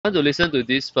want to listen to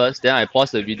this first, then I pause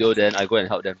the video, then I go and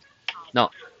help them. Now,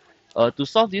 to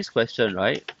solve this question,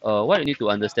 right? What you need to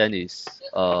understand is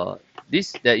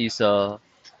there is a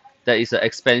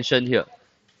expansion here.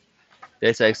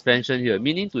 There's an expansion here,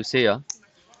 meaning to say, I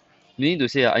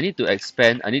need to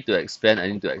expand, I need to expand, I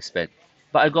need to expand.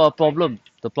 But I got a problem.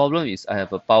 The problem is I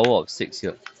have a power of 6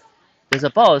 here. There's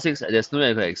a power of 6, there's no way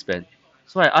I can expand.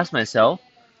 So I ask myself,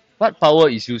 what power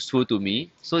is useful to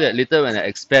me so that later when I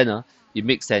expand, it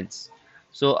makes sense.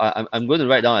 So I'm going to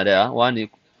write down like that. One,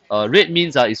 red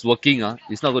means it's working.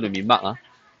 It's not going to be marked.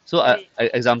 So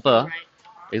example,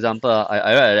 I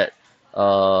write like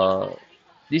that.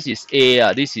 This is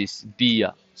A, this is B.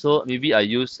 So maybe I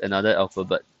use another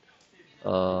alphabet.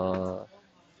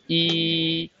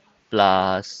 E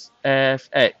plus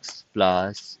fx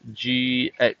plus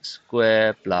gx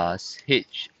square plus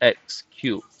hx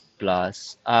cube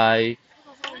plus I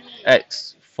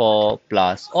x 4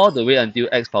 plus all the way until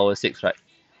x power 6, right?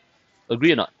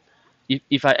 Agree or not?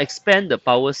 If I expand the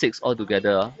power 6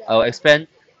 altogether, I'll expand,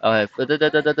 I'll have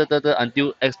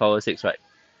until x power 6, right?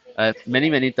 I have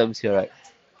many terms here, right?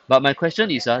 But my question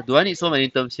is, do I need so many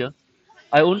terms here?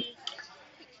 I own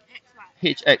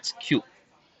hx cube.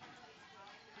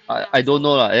 I don't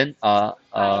know lah. Then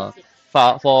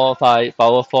 4, 5,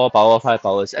 power 4, power 5,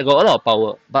 power 6. I got a lot of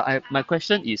power. But my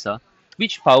question is,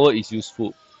 which power is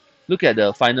useful? Look at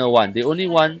the final one. They only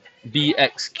want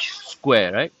bx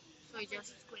square, right?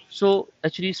 So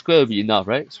actually square will be enough,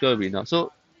 right? Square will be enough.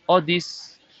 So all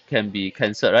these can be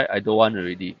cancelled, right? I don't want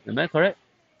already. Am I correct?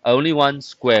 I only want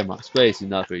square. Square is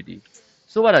enough already.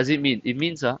 So what does it mean? It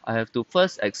means I have to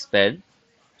first expand.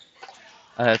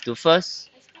 I have to first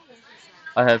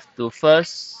I have to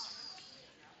first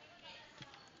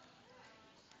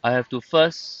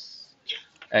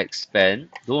expand.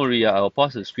 Don't worry, I will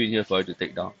pause the screen here for you to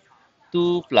take down.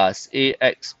 2 plus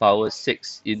ax power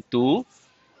 6 into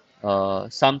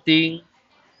something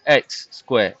x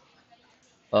square.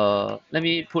 Let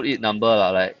me put it number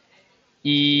like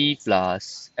e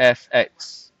plus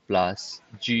fx plus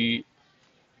g.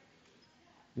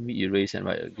 Let me erase and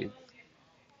write again.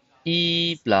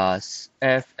 E plus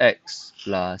fx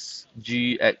plus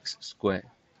gx square.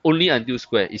 Only until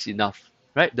square is enough,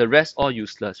 right? The rest all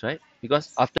useless, right?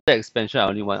 Because after the expansion, I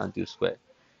only want until square.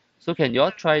 So can you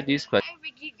all try this question?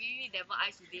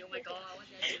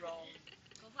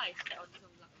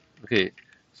 Okay,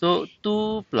 so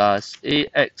 2 plus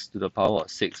ax to the power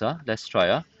of 6. Let's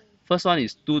try. First one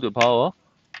is 2 to the power of.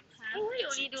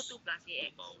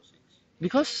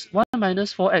 Because 1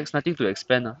 minus 4x, nothing to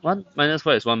expand. 1 minus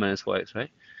 4 is 1 minus 4x,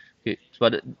 right? Okay,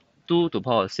 but 2 to the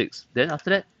power of 6. Then after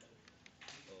that,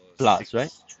 plus,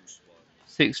 right?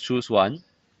 6 choose 1.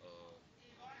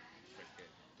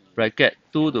 Bracket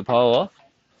 2 to the power of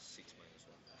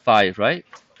 5, right?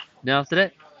 Then after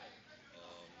that,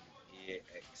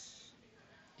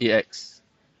 ax.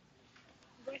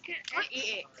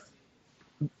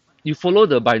 You follow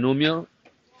the binomial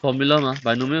formula.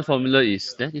 Binomial formula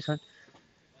is this one.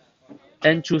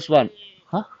 N choose 1.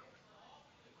 Huh?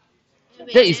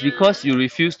 That is because you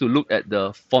refuse to look at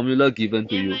the formula given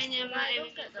to you.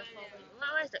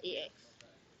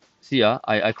 See,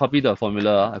 I copy the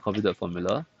formula. I copy the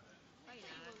formula.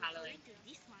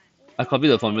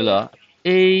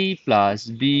 A plus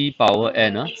b power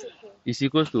n is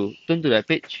equals to, turn to that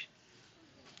page.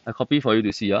 I copy for you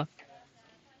to see.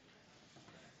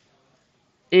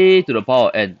 A to the power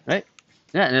of n, right?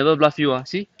 Then I never bluff you.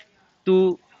 See?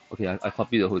 2. Okay, I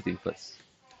copy the whole thing first.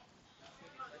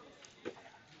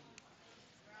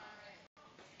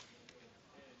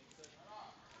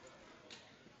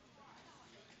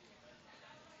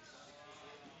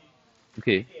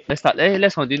 Okay, let's start.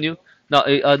 Let's continue. Now,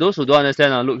 those who don't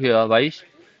understand, look here, Vaish.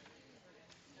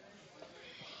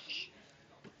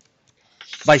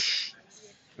 Vaish.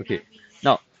 Okay.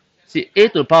 Now, see, a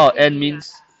to the power of n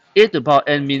means 2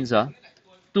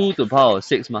 to the power of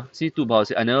 6 See, 2 to the power of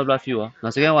 6. I never bluff you. Now,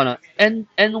 second one,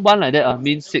 n1 like that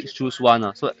means 6 choose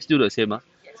 1. So still the same. 2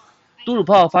 to the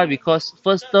power of 5 because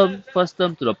first term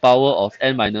to the power of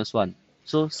n minus 1.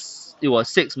 So it was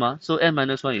 6 so n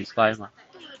minus 1 is 5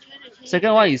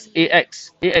 Second one is ax.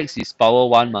 Ax is power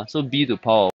 1 so b to the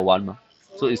power of 1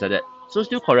 So it's like that. So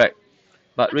still correct.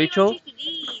 But Rachel,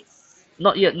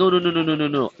 not yet. No.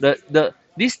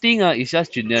 This thing is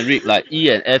just generic like E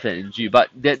and F and G, but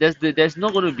there's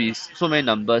not going to be so many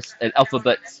numbers and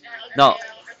alphabets. Now,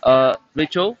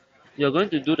 Rachel, you're going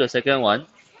to do the second one.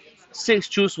 6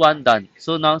 choose 1 done.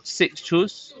 So now 6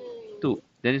 choose 2.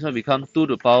 Then this one become 2 to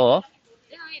the power of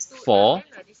 4.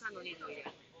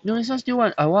 No, this one still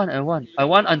one. I want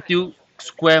until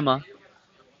square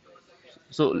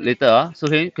So later, so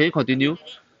can you continue?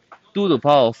 2 to the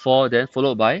power of 4, then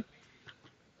followed by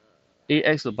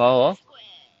ax to the power of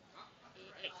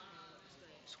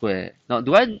square. Now,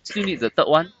 do I still need the third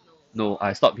one? No,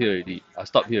 I stop here already. I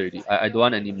stop here already. I don't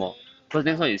want anymore. Because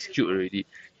next one is cubed already.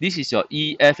 This is your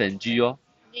E, F, and G. Oh.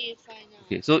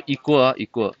 Okay, so equal,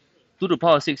 equal. 2 to the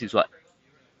power of 6 is what?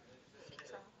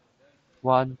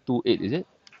 128, is it?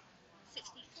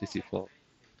 64.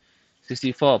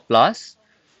 64 plus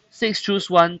 6 choose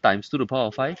 1 times 2 to the power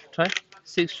of 5. Try.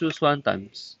 6 choose 1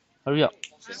 times. Hurry up.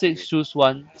 6 choose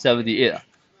 1, 78.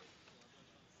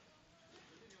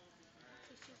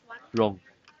 Wrong.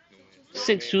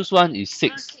 6 choose 1 is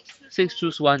 6. 6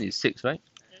 choose 1 is 6, right?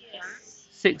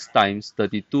 6 times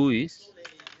 32 is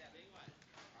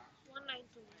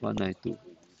 192.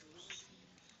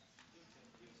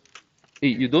 Hey,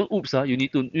 you don't oops, you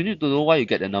need to know why you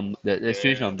get the number the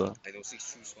strange number. I know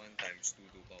 6 choose 1 times 2 to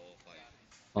the power of 5.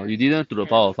 Oh, you didn't to the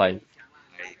power of 5. I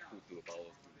put to the power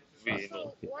of 2. Wait, no.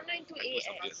 Okay. 192 I put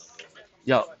some weird number.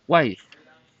 Yeah, why?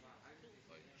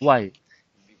 Why?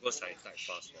 Because I type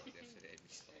fast one, then after that I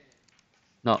missed out.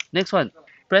 Now, next one.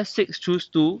 Press 6 choose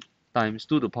 2 times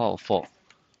 2 to the power of 4.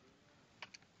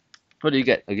 What do you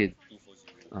get again?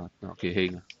 240. No, okay,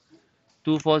 hang on.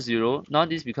 240. Now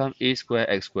this becomes a square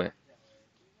x square.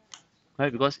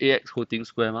 Right? Because ax whole thing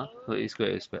square, ma? So a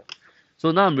square x square.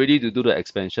 So now I'm ready to do the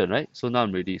expansion, right? So now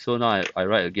I'm ready. So now I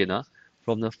write again.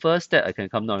 From the first step, I can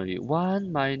come down already.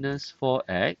 1 minus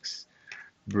 4x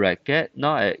bracket.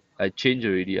 Now I change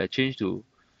already. I change to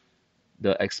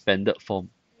the expanded form.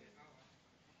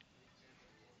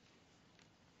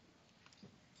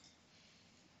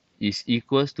 Is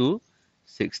equals to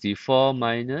 64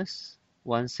 minus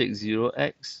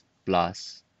 160x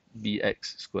plus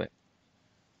bx squared.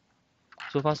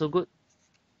 So far so good.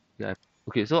 Yeah.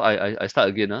 Okay, so I start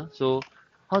again. So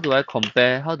how do I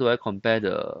compare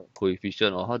the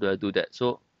coefficient, or how do I do that?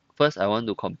 So first I want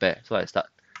to compare. So I start.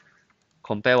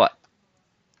 Compare what?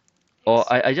 Or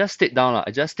I just state down lah.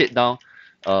 I just state down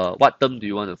what term do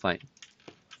you want to find?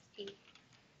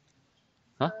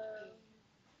 Huh?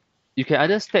 You can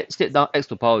either state down x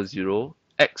to the power of 0,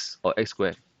 x, or x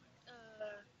squared.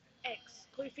 X.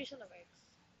 Coefficient of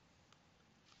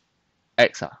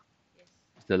X. X Yes.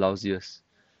 is the lousiest.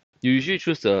 You usually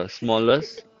choose the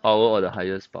smallest power or the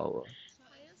highest power.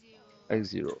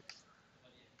 X0.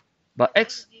 But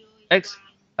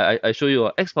I show you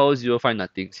x power 0 find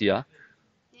nothing. See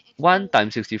 1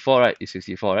 times 64, right, is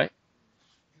 64, right?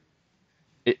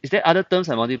 Is there other terms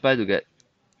I multiply to get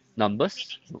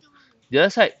numbers? No. The other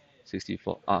side,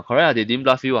 64. Correct. They didn't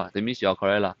bluff you. That means you are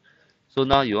correct. So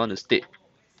now you want to state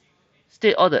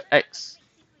all the x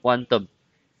one term.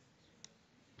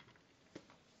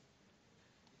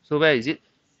 So where is it?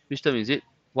 Which term is it?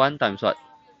 1 times what?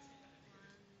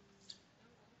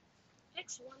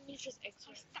 X1 means just X.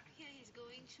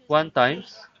 1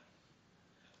 times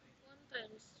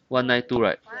 1 times 192,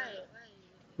 right? Why?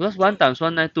 Because 1 times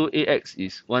 192 ax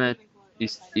is 1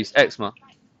 is x ma.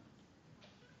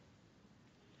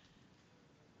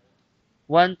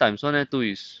 1 times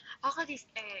 192 is This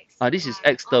X. this is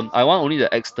x term. I want only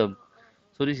the x term.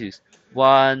 So this is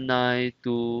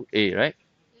 192a, right?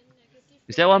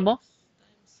 Is there one more?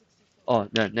 Oh,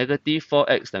 yeah, negative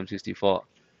 4x times 64.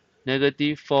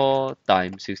 Negative 4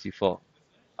 times 64.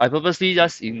 I purposely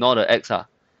just ignore the x.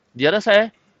 The other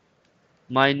side,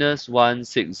 minus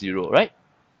 160, right?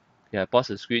 Yeah, I pause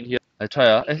the screen here. I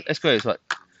try. S square is what?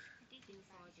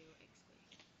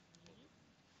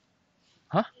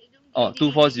 Huh? Oh,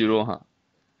 240, huh?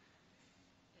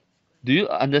 Do you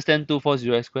understand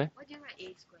 240 x square? Why do you write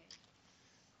A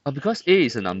square? Because a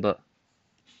is a number.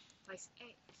 But it's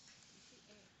X.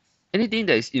 Anything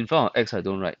that is in front of x, I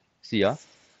don't write. See,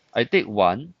 I take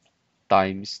 1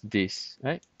 times this,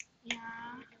 right? Yeah.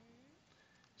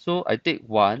 So I take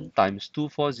 1 times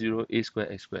 240 a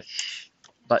square x squared.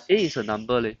 But a is a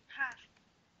number, leh. Half.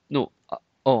 No.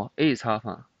 A is half,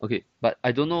 Okay, but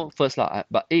I don't know first lah.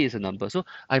 But a is a number, so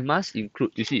I must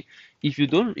include. You see, if you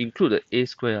don't include the a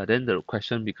square, then the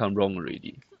question become wrong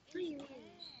already.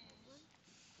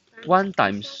 1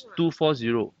 times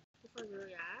 240.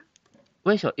 240, yeah.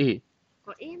 Where's your a?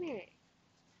 Got A meh?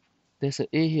 There's an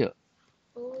a here.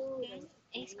 Oh. Then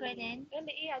A square then? Then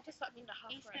the A I just sub in the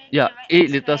half, A square. right? Yeah, You write a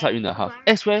X little square. sub in the half.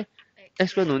 X square,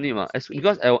 X square no need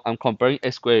because I'm comparing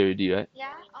x square already, right?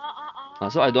 Yeah.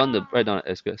 So I don't want to write down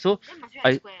x square. So Then must I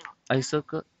write square. I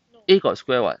circle No. a got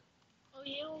square what? Oh,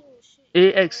 yeah. Oh,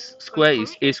 shit. Ax square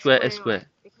is a square x square.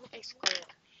 Become X square.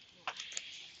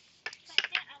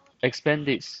 Expand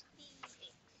this.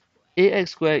 Ax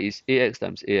square is ax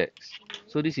times ax.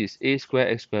 So this is a square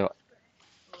x square. Oh.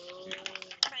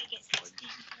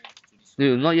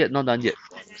 No, not yet, not done yet.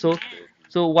 So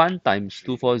So 1 times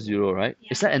 240, right?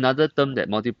 Is that another term that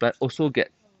multiply also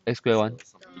get x square 1?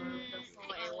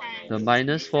 The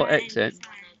minus 4x and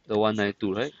the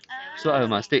 192, right? So I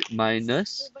must take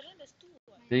minus, But then there's two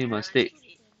what. then you must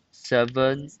take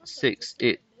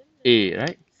 768a,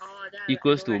 right?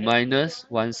 Equals to minus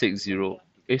 160.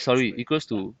 Sorry, equals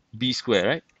to b square,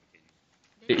 right?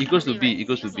 Equals to b,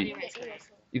 equals to b,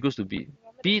 equals to b.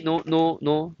 B,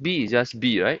 no, b is just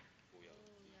b, right?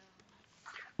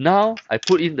 Now I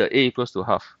put in the a equals to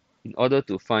half in order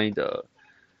to find the,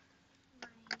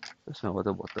 where's my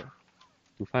water bottle?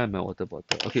 To find my water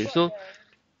bottle. Okay, so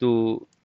to